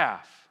golden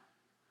calf,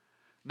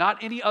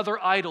 not any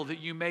other idol that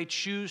you may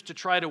choose to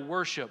try to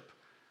worship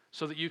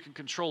so that you can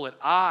control it.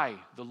 I,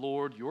 the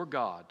Lord your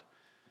God,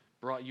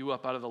 brought you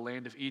up out of the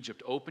land of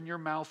Egypt. Open your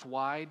mouth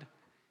wide,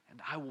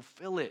 and I will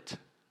fill it.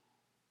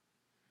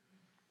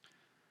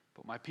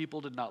 But my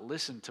people did not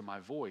listen to my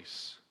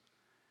voice.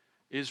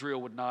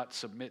 Israel would not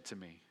submit to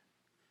me.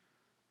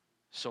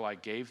 So I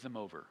gave them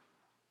over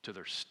to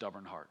their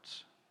stubborn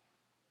hearts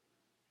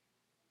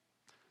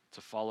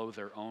to follow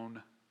their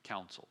own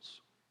counsels.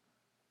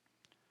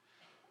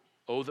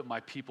 Oh, that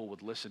my people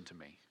would listen to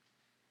me,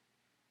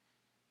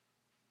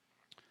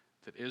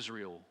 that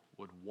Israel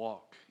would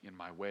walk in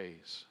my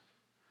ways.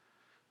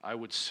 I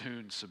would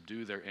soon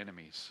subdue their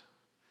enemies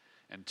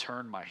and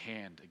turn my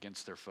hand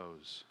against their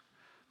foes.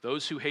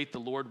 Those who hate the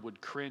Lord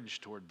would cringe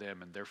toward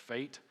them, and their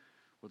fate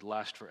would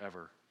last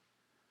forever.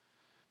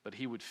 But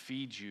he would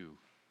feed you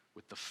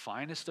with the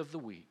finest of the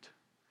wheat,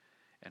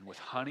 and with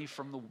honey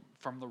from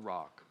the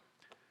rock,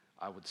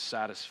 I would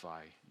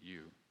satisfy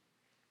you.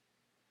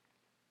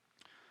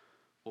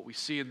 What we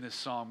see in this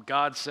psalm,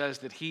 God says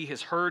that he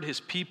has heard his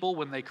people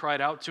when they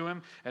cried out to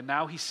him, and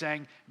now he's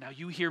saying, now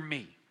you hear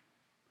me.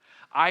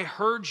 I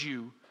heard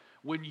you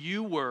when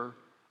you were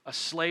a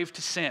slave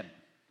to sin.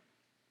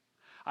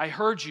 I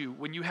heard you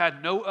when you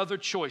had no other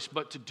choice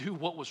but to do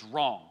what was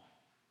wrong.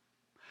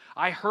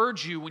 I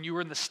heard you when you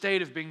were in the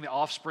state of being the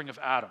offspring of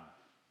Adam.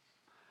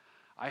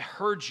 I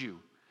heard you,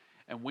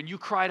 and when you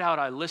cried out,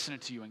 I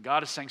listened to you. And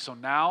God is saying, so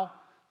now,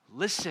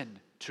 listen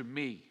to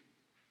me.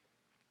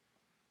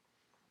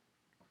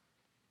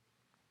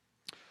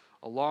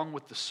 Along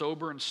with the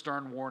sober and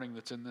stern warning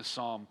that's in this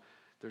psalm,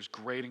 there's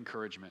great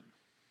encouragement.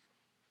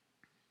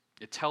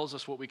 It tells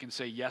us what we can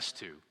say yes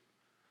to.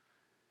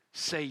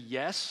 Say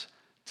yes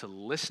to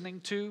listening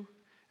to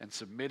and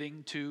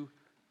submitting to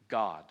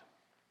God.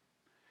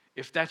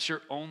 If that's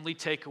your only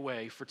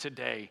takeaway for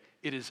today,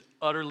 it is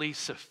utterly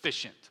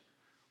sufficient.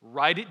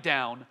 Write it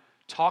down,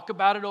 talk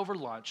about it over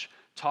lunch,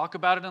 talk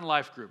about it in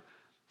life group.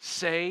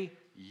 Say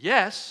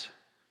yes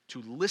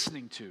to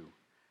listening to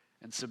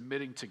and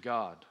submitting to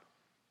God.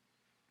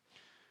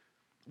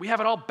 We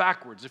have it all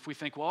backwards if we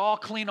think, well, I'll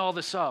clean all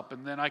this up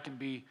and then I can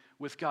be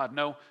with God.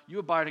 No, you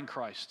abide in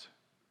Christ.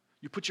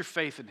 You put your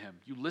faith in him.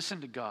 You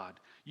listen to God.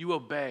 You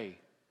obey.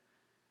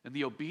 And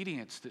the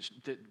obedience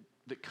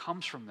that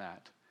comes from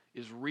that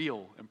is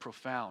real and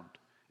profound.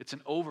 It's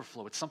an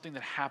overflow. It's something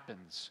that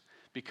happens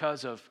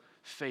because of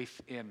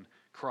faith in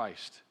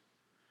Christ.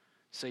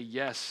 Say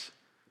yes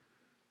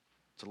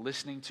to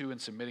listening to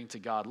and submitting to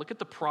God. Look at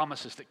the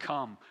promises that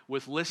come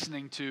with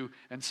listening to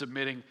and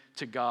submitting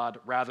to God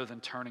rather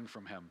than turning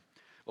from him.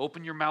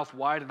 Open your mouth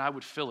wide and I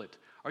would fill it.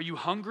 Are you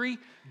hungry?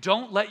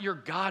 Don't let your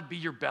God be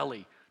your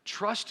belly.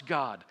 Trust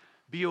God.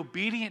 Be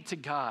obedient to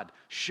God.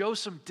 Show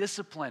some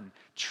discipline,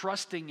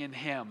 trusting in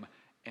him,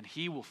 and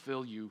he will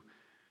fill you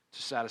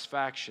to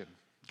satisfaction.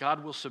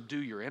 God will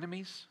subdue your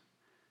enemies.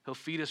 He'll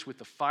feed us with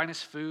the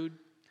finest food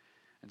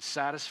and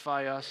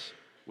satisfy us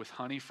with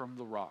honey from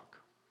the rock.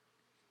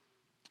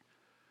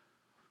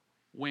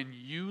 When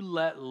you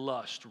let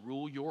lust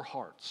rule your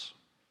hearts,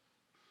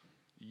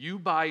 you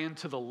buy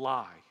into the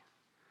lie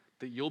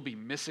that you'll be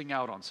missing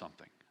out on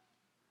something,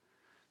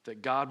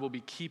 that God will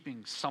be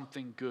keeping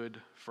something good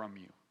from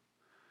you.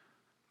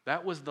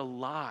 That was the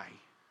lie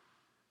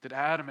that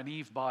Adam and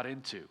Eve bought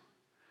into.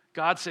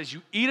 God says,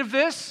 you eat of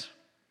this,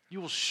 you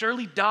will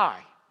surely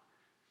die.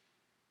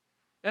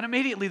 And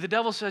immediately the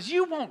devil says,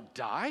 you won't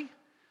die.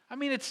 I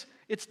mean, it's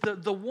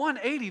the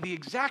 180, the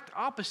exact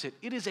opposite.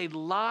 It is a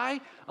lie,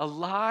 a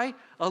lie,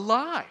 a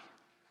lie.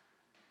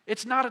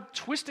 It's not a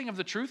twisting of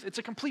the truth. It's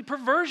a complete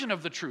perversion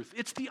of the truth.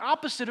 It's the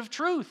opposite of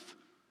truth.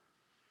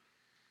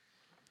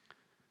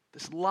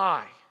 This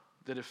lie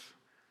that if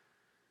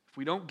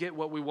we don't get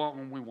what we want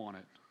when we want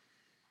it,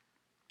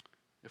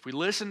 if we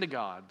listen to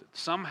God, that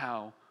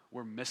somehow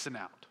we're missing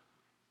out.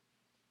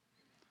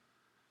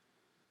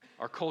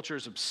 Our culture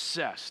is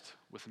obsessed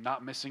with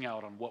not missing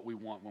out on what we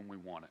want when we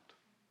want it.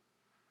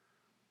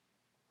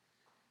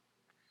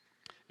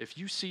 If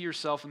you see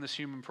yourself in this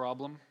human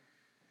problem,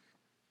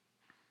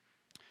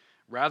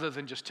 rather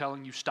than just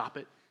telling you, stop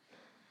it,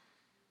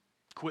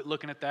 quit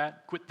looking at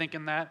that, quit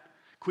thinking that,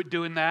 quit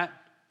doing that,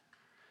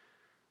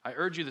 I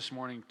urge you this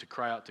morning to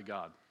cry out to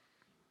God,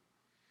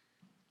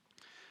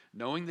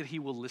 knowing that He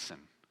will listen.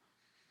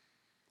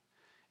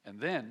 And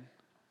then,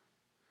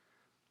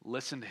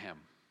 listen to Him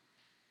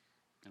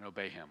and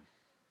obey Him.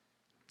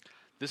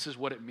 This is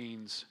what it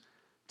means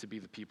to be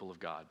the people of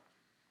God.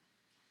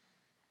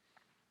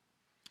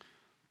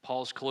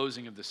 Paul's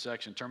closing of this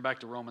section, turn back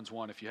to Romans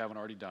 1 if you haven't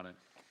already done it.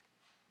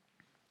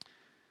 It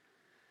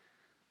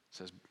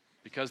says,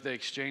 because they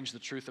exchanged the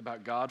truth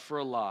about God for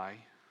a lie,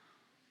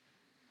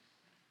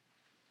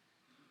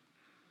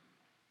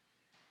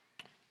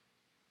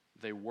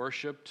 they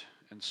worshiped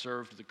and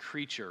served the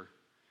creature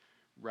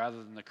rather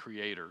than the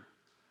Creator,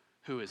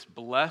 who is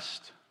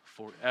blessed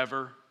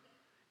forever.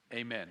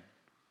 Amen.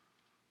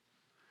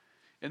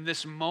 In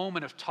this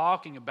moment of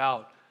talking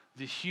about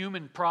the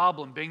human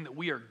problem being that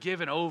we are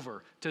given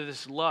over to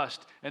this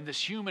lust and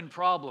this human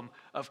problem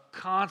of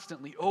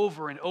constantly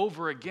over and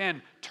over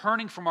again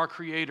turning from our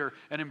Creator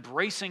and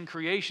embracing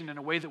creation in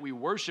a way that we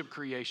worship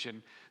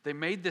creation, they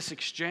made this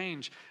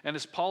exchange. And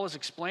as Paul is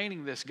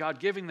explaining this, God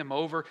giving them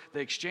over,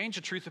 they exchanged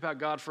the truth about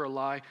God for a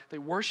lie. They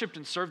worshiped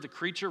and served the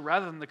creature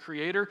rather than the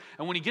Creator.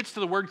 And when he gets to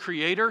the word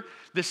Creator,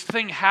 this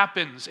thing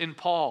happens in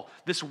Paul.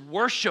 This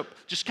worship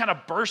just kind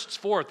of bursts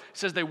forth. It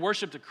says they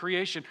worshiped the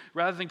creation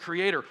rather than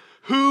Creator,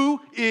 who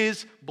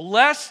is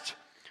blessed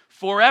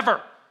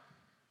forever.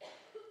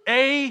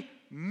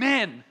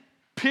 Amen.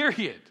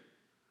 Period.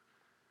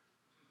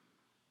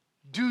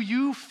 Do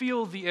you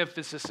feel the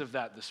emphasis of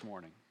that this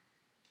morning?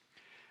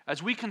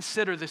 As we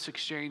consider this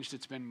exchange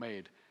that's been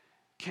made,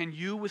 can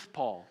you, with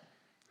Paul,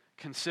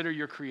 consider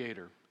your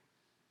Creator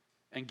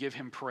and give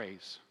Him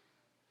praise?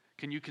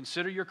 Can you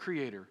consider your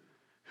Creator,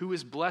 who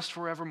is blessed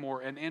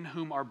forevermore and in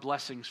whom are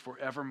blessings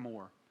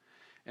forevermore,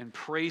 and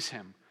praise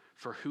Him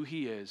for who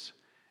He is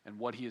and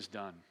what He has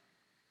done?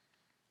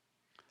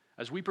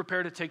 As we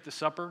prepare to take the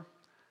supper,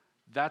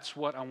 that's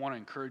what I want to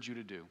encourage you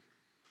to do.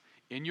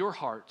 In your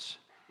hearts,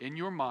 in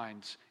your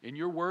minds, in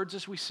your words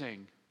as we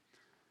sing,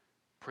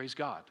 praise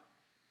God.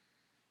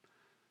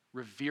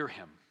 Revere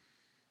Him.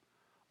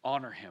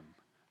 Honor Him.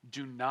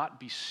 Do not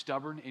be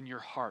stubborn in your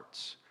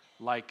hearts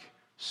like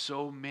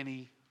so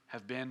many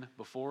have been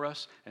before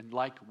us and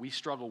like we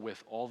struggle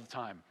with all the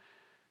time.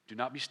 Do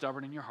not be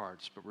stubborn in your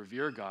hearts, but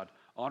revere God,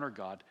 honor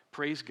God,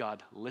 praise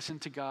God, listen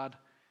to God,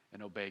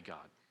 and obey God.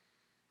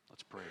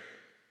 Let's pray.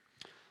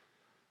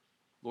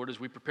 Lord, as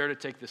we prepare to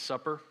take this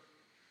supper,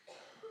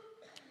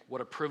 what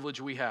a privilege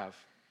we have.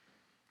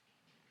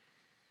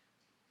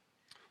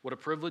 What a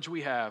privilege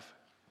we have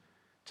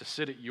to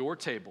sit at your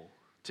table,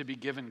 to be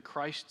given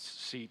Christ's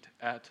seat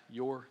at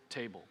your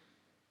table,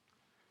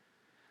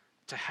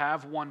 to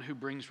have one who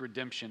brings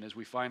redemption as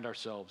we find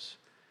ourselves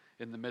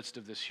in the midst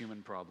of this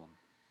human problem.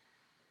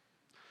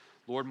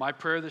 Lord, my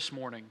prayer this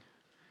morning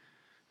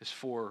is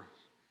for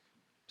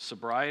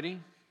sobriety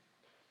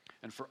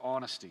and for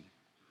honesty.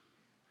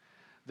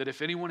 That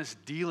if anyone is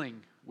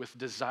dealing with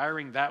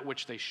desiring that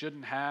which they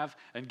shouldn't have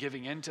and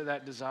giving in to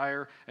that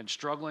desire and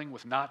struggling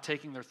with not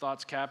taking their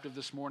thoughts captive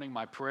this morning,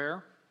 my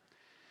prayer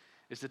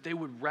is that they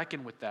would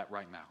reckon with that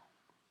right now.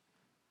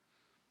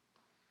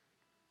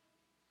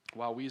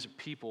 While we as a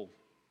people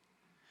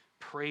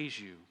praise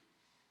you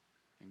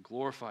and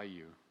glorify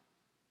you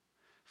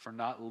for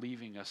not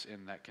leaving us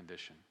in that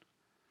condition,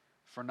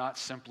 for not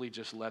simply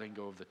just letting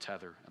go of the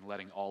tether and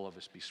letting all of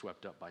us be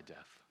swept up by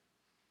death.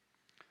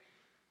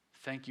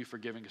 Thank you for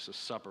giving us a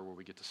supper where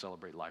we get to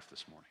celebrate life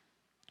this morning.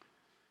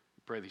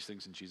 We pray these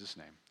things in Jesus'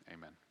 name.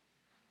 Amen.